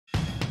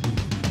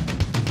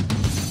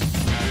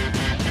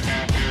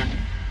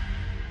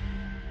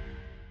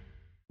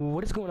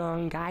What is going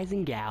on, guys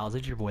and gals?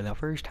 It's your boy, the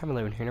first time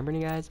 11 here, and I'm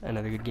bringing you guys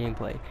another good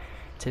gameplay.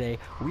 Today,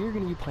 we are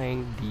going to be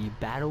playing the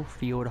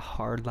Battlefield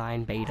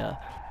Hardline Beta.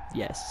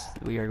 Yes,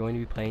 we are going to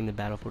be playing the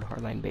Battlefield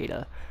Hardline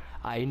Beta.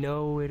 I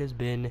know it has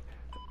been,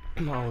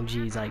 oh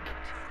geez, like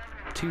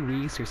 2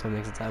 weeks or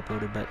something since I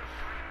uploaded, but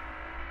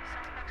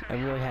I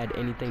haven't really had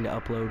anything to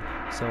upload,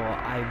 so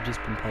I've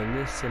just been playing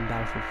this in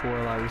Battlefield 4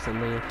 a lot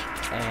recently,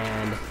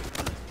 and,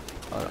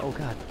 oh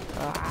god,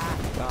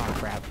 oh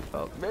crap,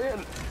 oh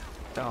man.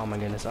 Oh my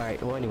goodness.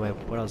 Alright, well anyway,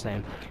 what I was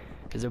saying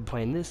is I've been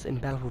playing this in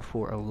Battlefield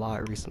 4 a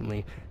lot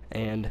recently,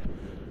 and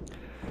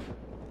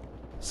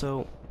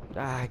so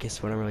I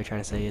guess what I'm really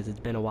trying to say is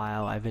it's been a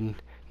while. I've been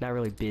not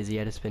really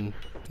busy. I just been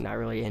not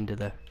really into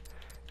the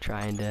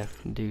trying to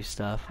do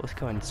stuff. Let's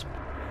go ahead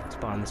and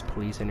spawn this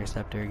police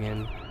interceptor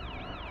again.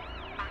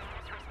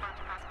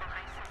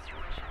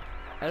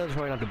 I know it's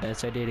probably not the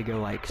best idea to go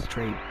like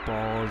straight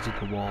balls at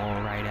the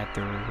wall right at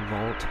the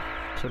vault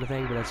sort of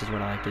thing, but that's just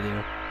what I like to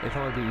do. It'd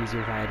probably be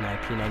easier if I had my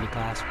P90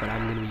 class, but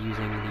I'm going to be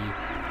using the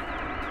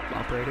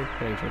operator, I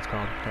think that's what it's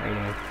called. Alright,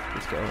 anyway,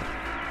 let's go.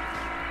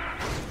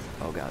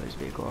 Oh god, there's a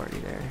vehicle already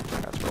there.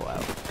 Let's roll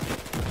out.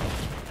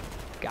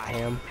 Got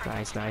him.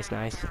 Nice, nice,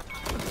 nice.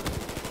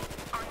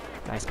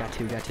 Nice, got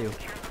two.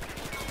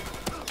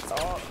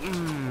 Oh,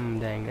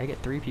 dang, did I get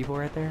 3 people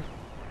right there?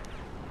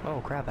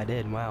 Oh crap, I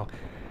did, wow.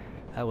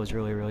 That was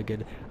really, really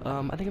good.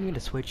 I think I'm going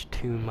to switch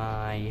to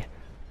my,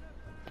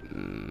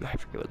 I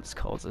forget what this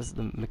calls. This is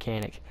the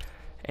mechanic.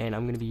 And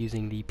I'm going to be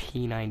using the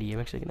P90. I'm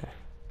actually going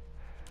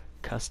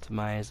to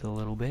customize a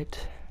little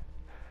bit.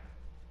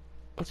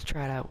 Let's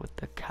try it out with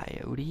the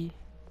Coyote.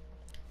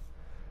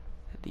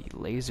 The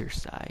laser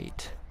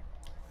sight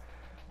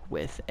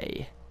with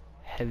a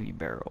heavy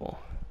barrel.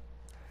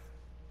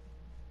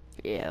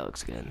 Yeah, that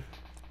looks good.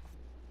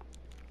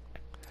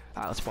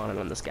 Alright, let's spawn it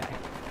on this guy.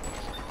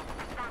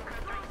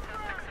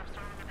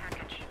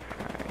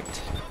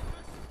 Alright.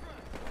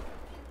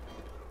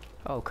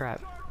 Oh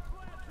crap.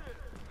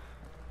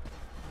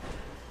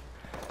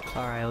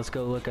 Alright, let's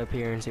go look up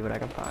here and see what I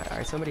can find.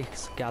 Alright,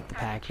 somebody's got the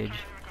package.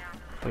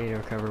 We need a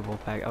recoverable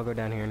pack. I'll go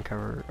down here and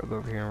I'll go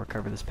over here and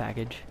recover this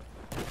package.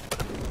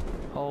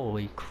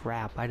 Holy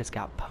crap, I just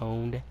got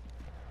pwned.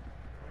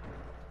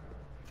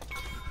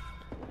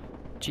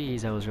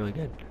 Jeez, that was really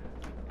good.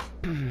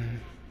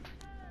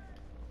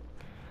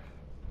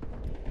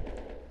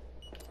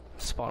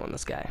 Spawn on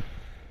this guy.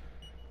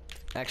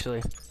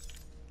 Actually,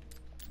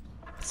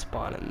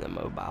 spawn in the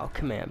mobile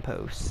command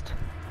post.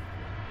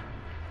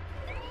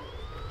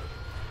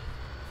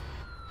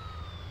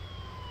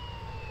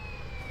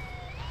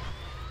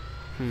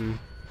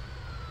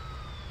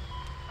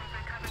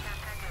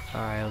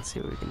 Alright, let's see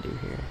what we can do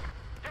here.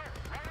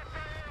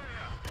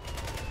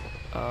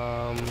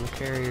 The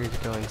carrier's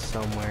going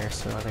somewhere,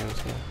 so I think I'm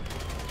just gonna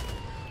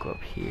go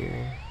up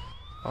here.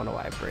 I don't know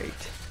why I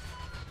braked.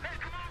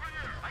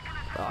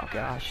 Oh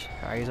gosh.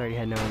 Alright, he's already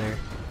heading over there.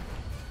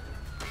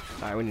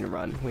 Alright, we need to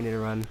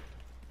run.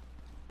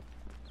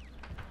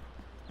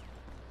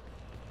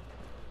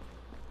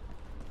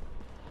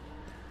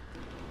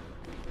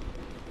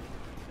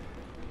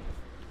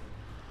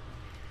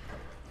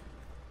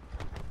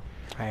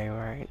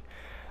 Alright.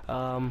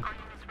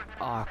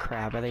 Oh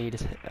crap, I think he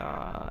just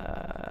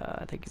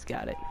I think he's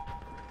got it.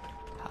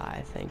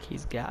 I think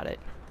he's got it.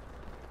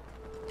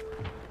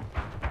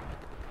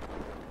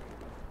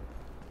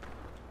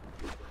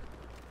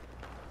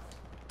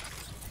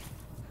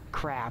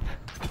 Crap.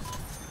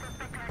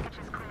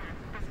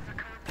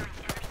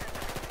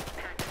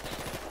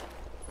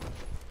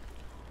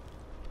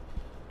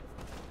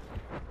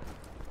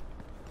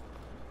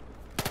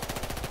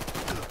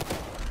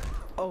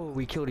 Oh,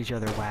 we killed each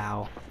other,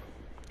 wow.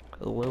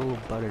 A little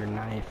butter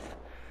knife.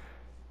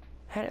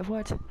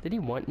 What? Did he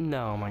one?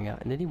 No, oh my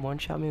god. Did he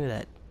one-shot me with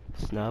that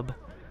snub?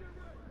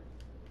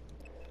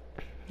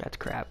 That's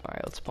crap.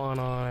 Alright, let's spawn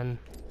on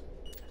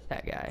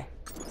that guy.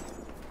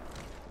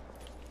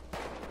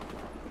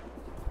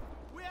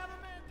 We have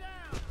a man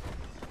down.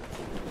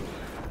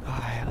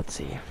 Alright, let's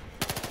see.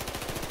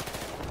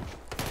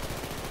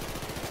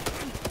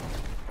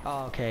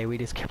 Oh, okay, we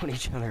just killed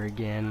each other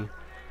again.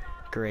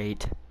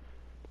 Great.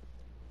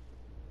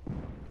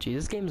 Gee,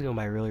 this game's going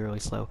by really, really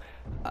slow.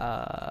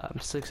 I'm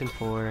 6 and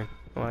 4.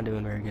 I'm not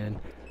doing very good.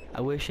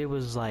 I wish it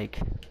was like,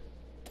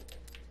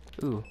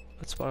 ooh,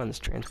 let's spawn on this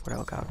transport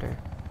helicopter.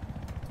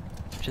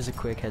 Just a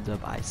quick heads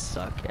up, I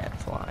suck at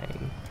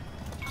flying.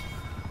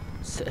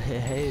 So,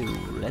 hey,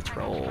 let's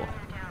roll.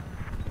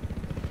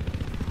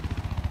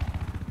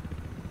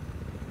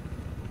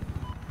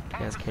 You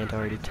guys can't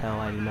already tell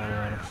I do not know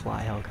how to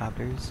fly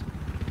helicopters,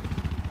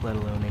 let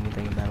alone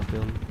anything in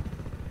Battlefield.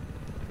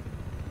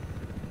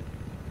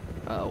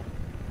 Oh.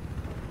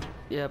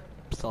 Yep,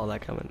 saw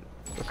that coming.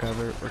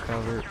 Recover. I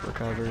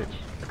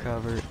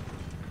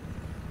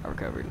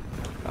recovered.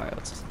 Alright,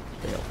 let's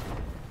fail.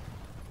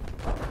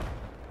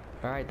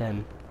 Alright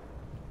then.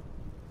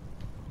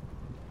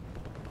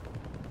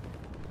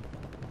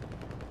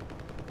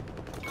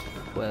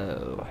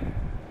 Whoa.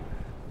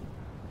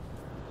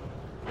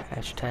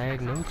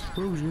 Hashtag no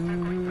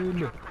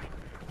explosion.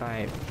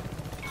 Alright.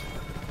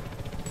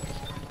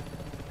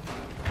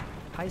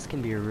 Heist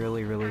can be a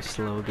really, really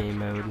slow game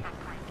mode.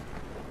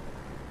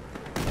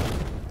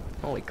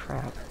 Holy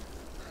crap.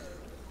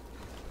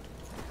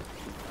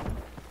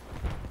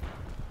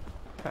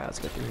 Alright, let's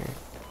go through here.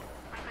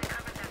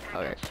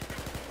 Okay.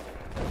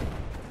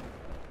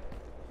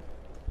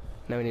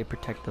 Now we need to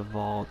protect the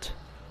vault.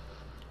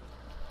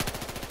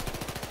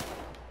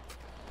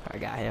 I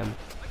got him.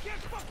 I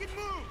can't fucking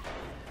move.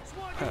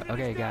 Huh,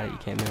 okay, got it. You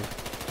can't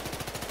move.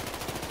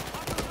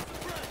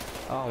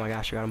 Oh my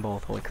gosh, you got them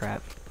both. Holy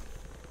crap.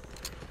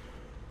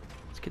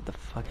 Let's get the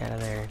fuck out of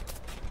there.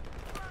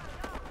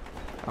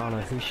 I don't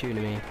know who's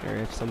shooting me, or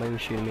if somebody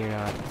was shooting me or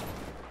not.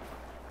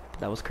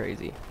 That was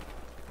crazy.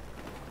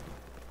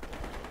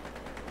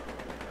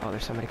 Oh,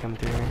 there's somebody coming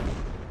through here.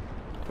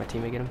 My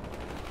teammate get him?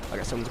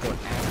 Okay, someone's going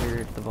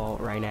after the vault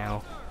right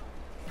now.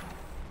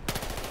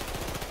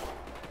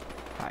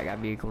 I got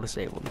vehicle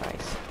disabled.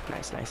 Nice.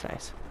 Nice, nice,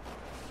 nice.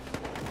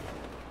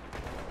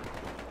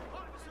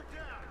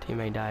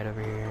 Teammate died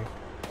over here.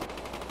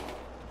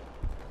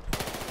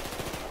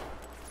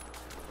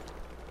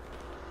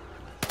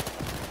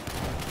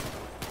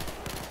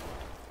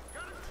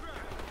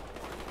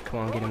 Come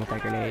on, get him with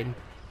that grenade.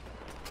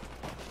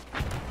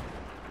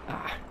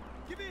 Ah.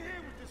 Give me a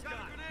hand with this guy.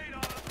 Grenade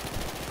on.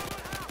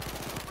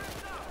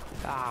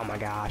 Oh my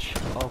gosh.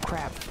 Oh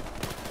crap.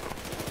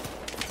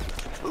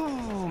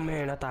 Oh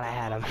man, I thought I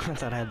had him. I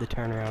thought I had the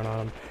turnaround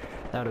on him.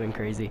 That would have been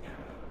crazy.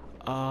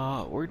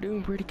 We're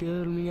doing pretty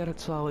good. We got a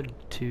solid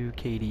 2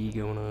 KD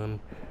going on.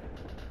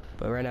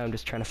 But right now I'm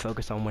just trying to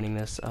focus on winning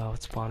this. Oh,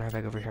 let's spawn right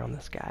back over here on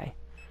this guy.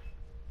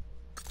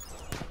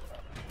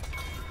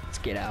 Let's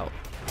get out.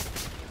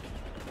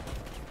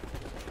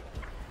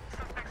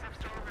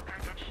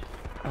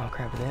 Oh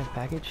crap, do they have a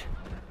package?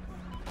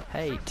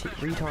 Hey,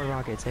 retard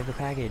rockets, they have the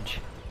package.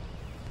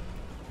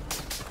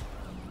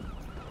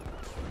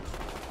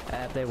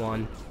 They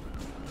won.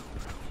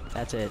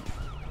 That's it.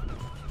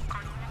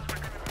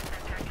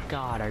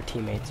 God, our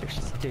teammates are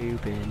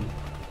stupid.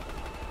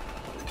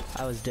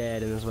 I was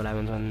dead, and this is what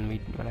happens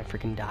when I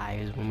freaking die,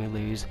 is when we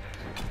lose.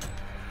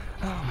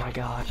 Oh my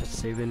gosh, that's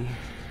stupid.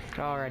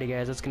 Alrighty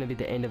guys, that's gonna be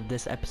the end of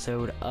this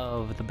episode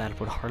of the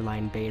Battlefield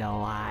Hardline Beta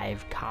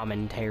Live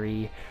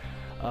commentary.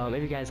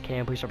 If you guys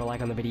can, please drop a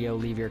like on the video,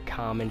 leave your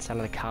comments down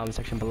in the comment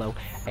section below,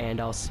 and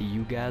I'll see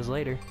you guys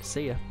later.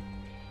 See ya.